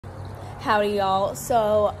Howdy y'all.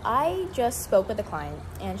 So I just spoke with a client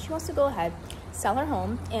and she wants to go ahead, sell her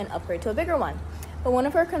home and upgrade to a bigger one. But one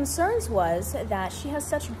of her concerns was that she has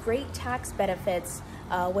such great tax benefits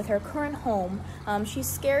with her current home. She's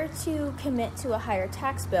scared to commit to a higher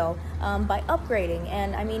tax bill by upgrading.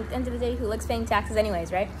 And I mean, at the end of the day, who likes paying taxes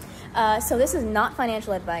anyways, right? So this is not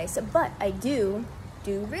financial advice, but I do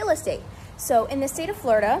real estate. So in the state of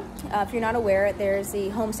Florida, if you're not aware, there's the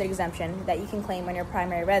homestead exemption that you can claim on your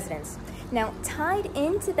primary residence. Now, tied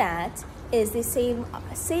into that is the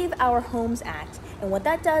Save Our Homes Act. And what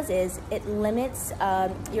that does is it limits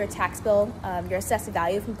your tax bill, your assessed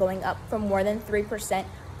value from going up from more than 3%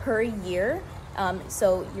 per year.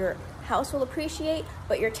 So your house will appreciate,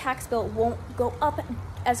 but your tax bill won't go up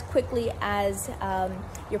as quickly as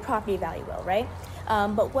your property value will, right?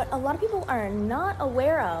 But what a lot of people are not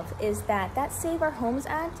aware of is that Save Our Homes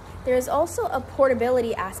Act, there is also a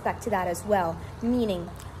portability aspect to that as well, meaning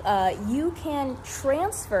you can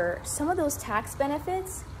transfer some of those tax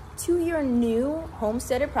benefits to your new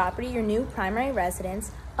homesteaded property, your new primary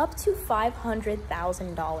residence, up to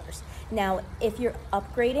 $500,000. Now, if you're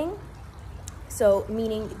upgrading, so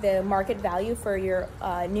meaning the market value for your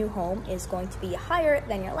new home is going to be higher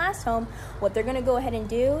than your last home, what they're gonna go ahead and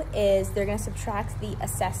do is they're gonna subtract the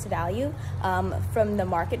assessed value from the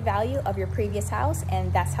market value of your previous house,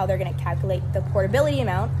 and that's how they're gonna calculate the portability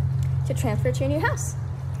amount to transfer to your new house.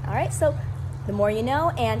 All right, so the more you know,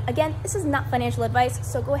 and again, this is not financial advice,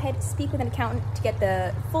 so go ahead, speak with an accountant to get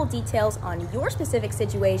the full details on your specific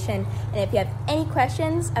situation. And if you have any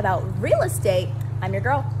questions about real estate, I'm your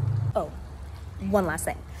girl. Oh, one last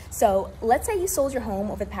thing. So let's say you sold your home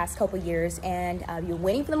over the past couple years and you're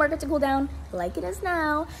waiting for the market to cool down like it is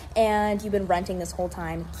now, and you've been renting this whole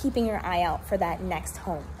time, keeping your eye out for that next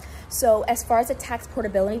home. So as far as the tax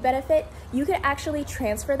portability benefit, you could actually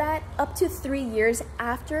transfer that up to 3 years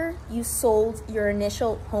after you sold your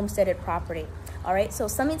initial homesteaded property. All right, so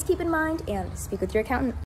something to keep in mind, and speak with your accountant.